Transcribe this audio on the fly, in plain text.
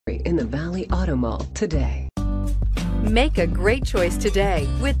in the Valley Auto Mall today. Make a great choice today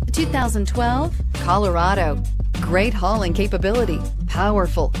with the 2012 Colorado. Great hauling capability,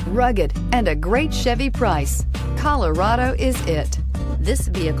 powerful, rugged, and a great Chevy price. Colorado is it. This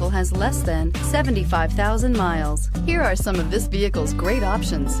vehicle has less than 75,000 miles. Here are some of this vehicle's great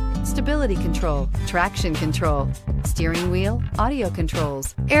options: stability control, traction control, steering wheel audio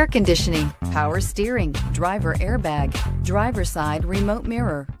controls, air conditioning, power steering, driver airbag, driver side remote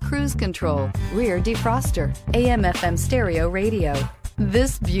mirror, cruise control, rear defroster, AM/FM stereo radio.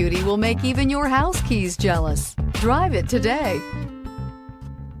 This beauty will make even your house keys jealous. Drive it today.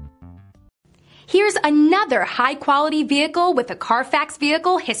 Here's another high-quality vehicle with a Carfax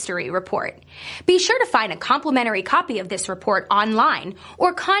Vehicle History Report. Be sure to find a complimentary copy of this report online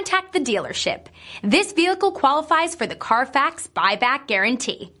or contact the dealership. This vehicle qualifies for the Carfax Buyback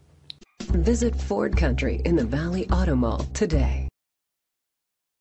Guarantee. Visit Ford Country in the Valley Auto Mall today.